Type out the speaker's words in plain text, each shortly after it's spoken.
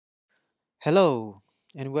Hello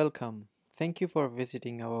and welcome. Thank you for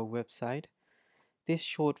visiting our website. This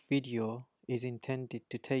short video is intended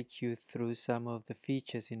to take you through some of the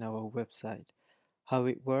features in our website, how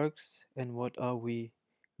it works, and what are we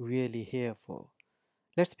really here for.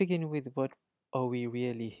 Let's begin with what are we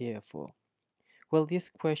really here for? Well, this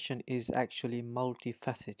question is actually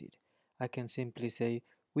multifaceted. I can simply say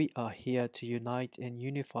we are here to unite and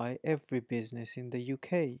unify every business in the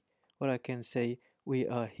UK. Or I can say we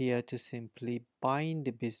are here to simply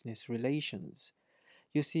bind business relations.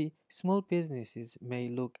 You see, small businesses may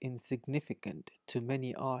look insignificant to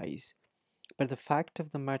many eyes, but the fact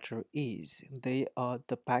of the matter is they are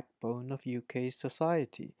the backbone of UK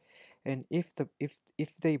society. And if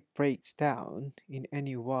they breaks down in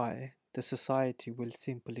any way, the society will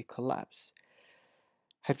simply collapse.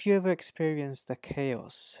 Have you ever experienced the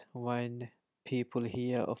chaos when people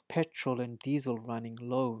hear of petrol and diesel running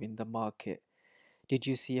low in the market? Did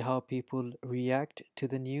you see how people react to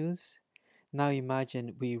the news? Now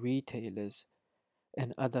imagine we retailers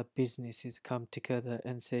and other businesses come together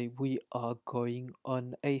and say we are going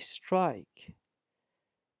on a strike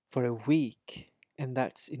for a week, and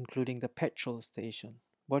that's including the petrol station.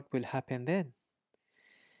 What will happen then?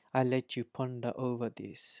 I'll let you ponder over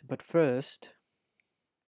this. But first,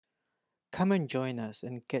 come and join us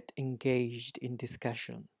and get engaged in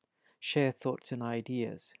discussion. Share thoughts and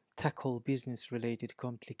ideas. Tackle business related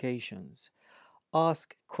complications.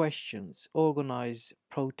 Ask questions. Organize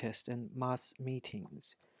protest and mass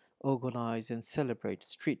meetings. Organize and celebrate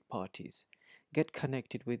street parties. Get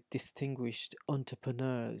connected with distinguished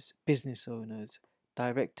entrepreneurs, business owners,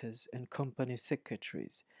 directors, and company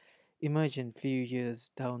secretaries. Imagine few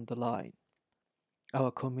years down the line,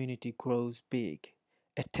 our community grows big.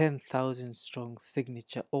 A 10,000 strong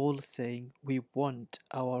signature, all saying we want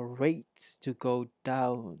our rates to go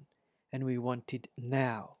down and we want it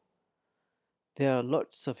now. There are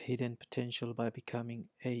lots of hidden potential by becoming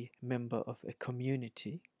a member of a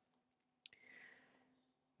community.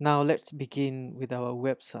 Now let's begin with our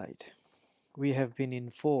website. We have been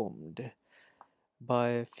informed by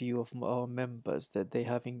a few of our members that they're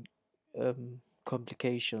having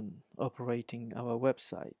complication operating our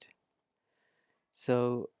website.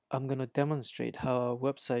 So I'm going to demonstrate how our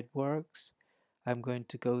website works. I'm going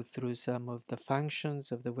to go through some of the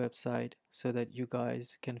functions of the website so that you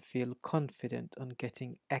guys can feel confident on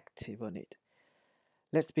getting active on it.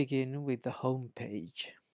 Let's begin with the home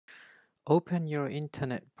page. Open your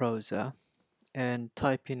internet browser and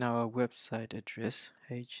type in our website address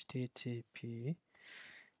http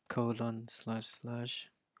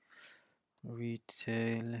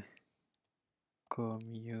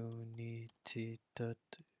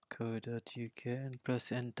retailcommunity.co.uk and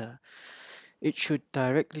press enter. It should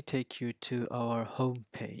directly take you to our home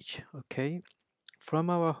page. Okay, from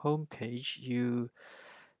our home page you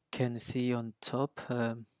can see on top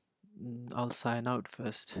I'll sign out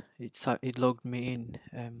first. It logged me in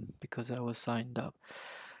because I was signed up.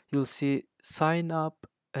 You'll see sign up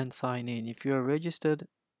and sign in. If you're registered,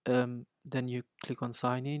 then you click on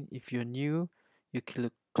sign in. If you're new, you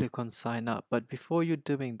click on sign up. But before you're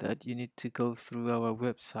doing that, you need to go through our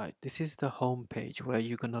website. This is the home page where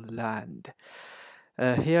you're gonna land.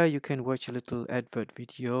 Here you can watch a little advert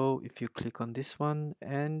video if you click on this one,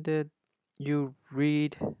 and you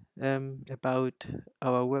read about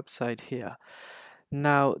our website here.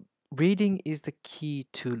 Now, reading is the key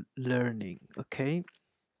to learning, okay?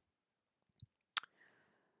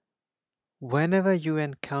 Whenever you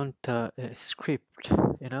encounter a script,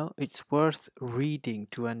 it's worth reading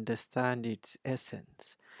to understand its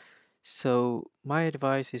essence. So my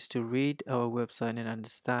advice is to read our website and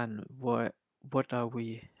understand what are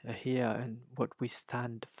we here and what we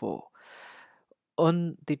stand for.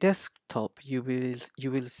 On the desktop, you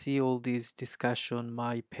will see all these discussion,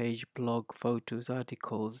 my page, blog, photos,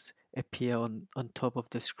 articles appear on top of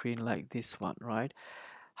the screen like this one, right?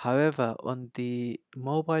 However, on the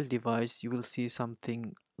mobile device, you will see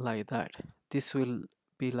something like that. This will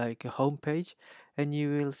be like a home page, and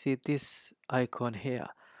you will see this icon here.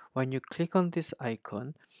 When you click on this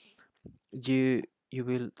icon, you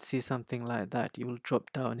will see something like that. You will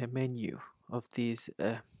drop down a menu of these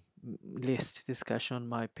list discussion on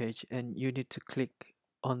my page, and you need to click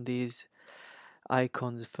on these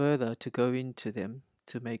icons further to go into them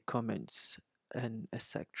to make comments and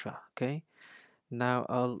etc. Okay, now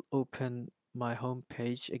I'll open my home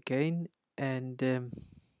page again, and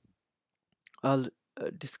I'll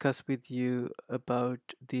discuss with you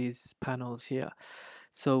about these panels here.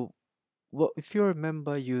 So what if you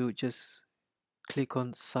remember, you just click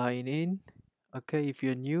on sign in. Okay, if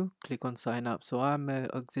you're new, click on sign up. So I'm an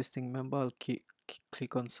existing member, I'll keep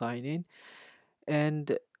click on sign in,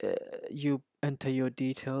 and you enter your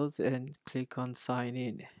details and click on sign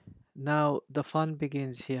in. Now the fun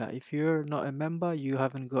begins here. If you're not a member, you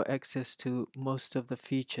haven't got access to most of the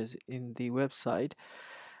features in the website,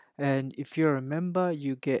 and if you're a member,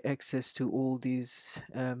 you get access to all these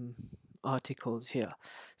articles here.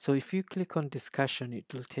 So if you click on discussion, it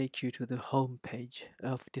will take you to the home page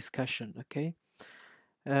of discussion. Okay,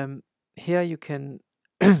 um, here you can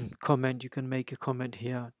comment. You can make a comment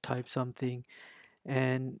here, type something,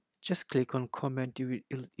 and just click on comment.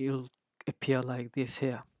 It'll appear like this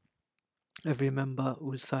here. Every member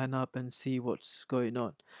will sign up and see what's going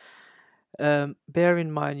on. Bear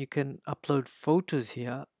in mind, you can upload photos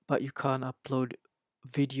here, but you can't upload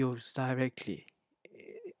videos directly.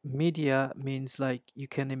 Media means like you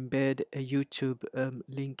can embed a YouTube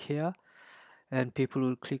link here, and people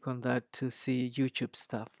will click on that to see YouTube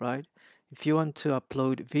stuff, right? If you want to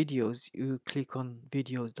upload videos, you click on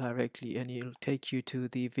videos directly and it'll take you to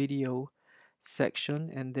the video section,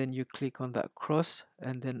 and then you click on that cross,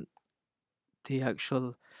 and then the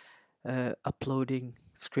actual uploading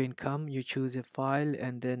screen come. You choose a file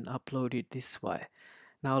and then upload it this way.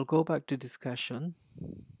 Now I'll go back to discussion.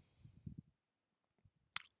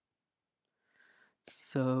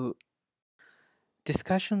 So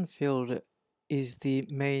discussion field is the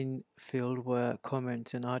main field where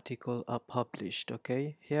comments and articles are published.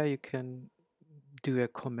 Okay, here you can do a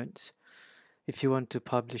comment. If you want to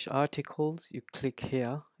publish articles, you click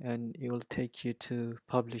here and it will take you to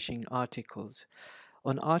publishing articles.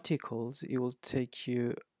 On articles, it will take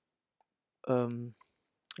you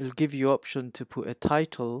it'll give you option to put a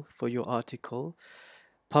title for your article,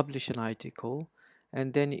 publish an article,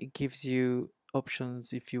 and then it gives you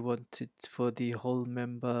options if you want it for the whole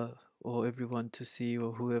member or everyone to see,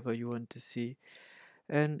 or whoever you want to see,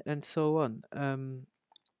 and so on.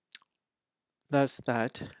 That's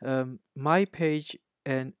that. And my page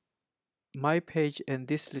and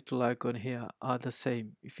this little icon here are the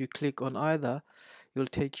same. If you click on either, it'll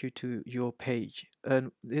take you to your page,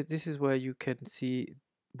 and this is where you can see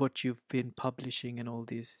what you've been publishing and all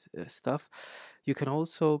this stuff. You can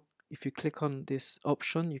also, if you click on this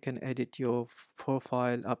option, you can edit your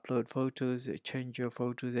profile, upload photos, change your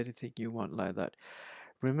photos, anything you want like that.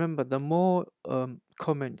 Remember, the more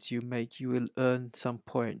comments you make, you will earn some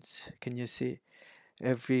points. Can you see?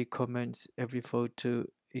 Every comment, every photo,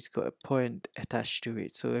 it's got a point attached to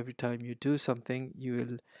it. So every time you do something, you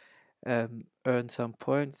will earn some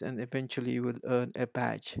points, and eventually you will earn a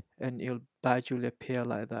badge, and your badge will appear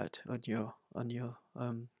like that on your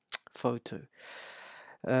photo.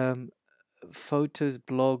 Photos,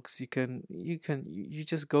 blogs, you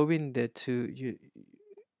just go in there to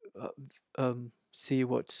see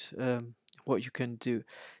what you can do.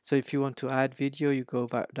 So if you want to add video, you go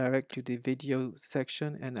back direct to the video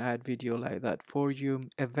section and add video like that. For you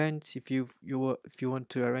events, if you want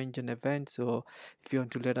to arrange an event, or if you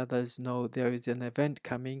want to let others know there is an event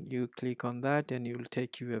coming, you click on that and it will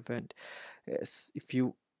take you event. Yes, if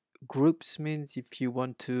you groups means if you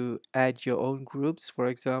want to add your own groups, for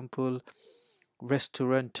example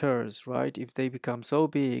restaurateurs, right? If they become so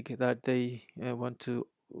big that they want to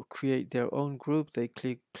create their own group, they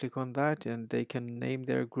click on that and they can name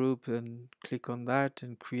their group and click on that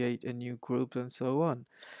and create a new group and so on.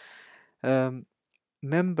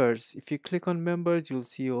 Members, if you click on members, you'll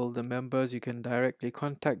see all the members. You can directly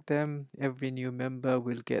contact them. Every new member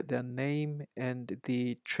will get their name and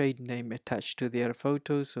the trade name attached to their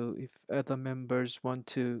photo, so if other members want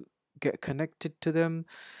to get connected to them,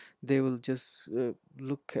 they will just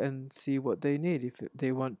look and see what they need. If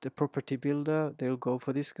they want a property builder, they'll go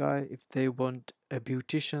for this guy. If they want a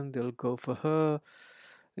beautician, they'll go for her.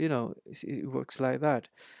 It works like that.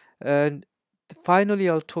 And finally,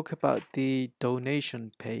 I'll talk about the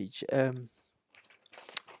donation page.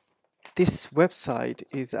 This website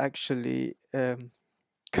is actually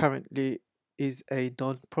currently is a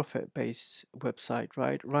non-profit based website,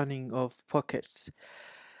 right, running off pockets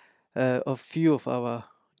of few of our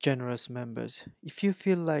generous members. If you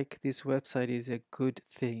feel like this website is a good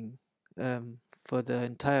thing for the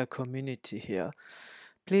entire community here,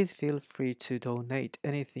 please feel free to donate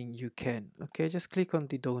anything you can. Okay, just click on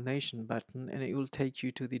the donation button and it will take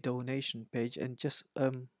you to the donation page, and just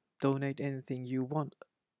donate anything you want,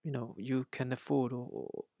 you can afford,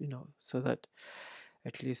 or so that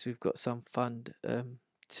at least we've got some fund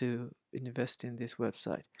to invest in this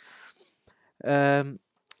website.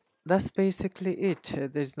 That's basically it.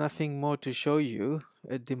 There's nothing more to show you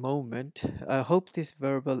at the moment. I hope this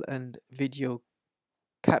verbal and video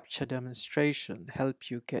capture demonstration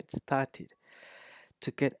help you get started.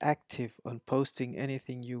 to get active on posting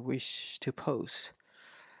anything you wish to post.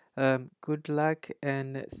 Good luck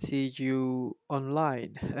and see you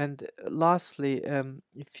online. And lastly,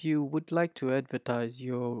 if you would like to advertise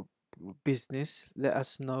your business, let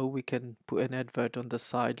us know. We can put an advert on the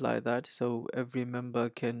side like that, so every member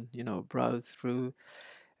can, browse through,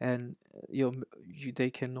 and they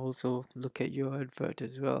can also look at your advert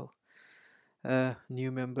as well.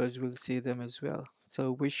 New members will see them as well.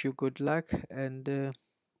 So wish you good luck, and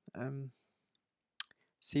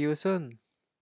see you soon.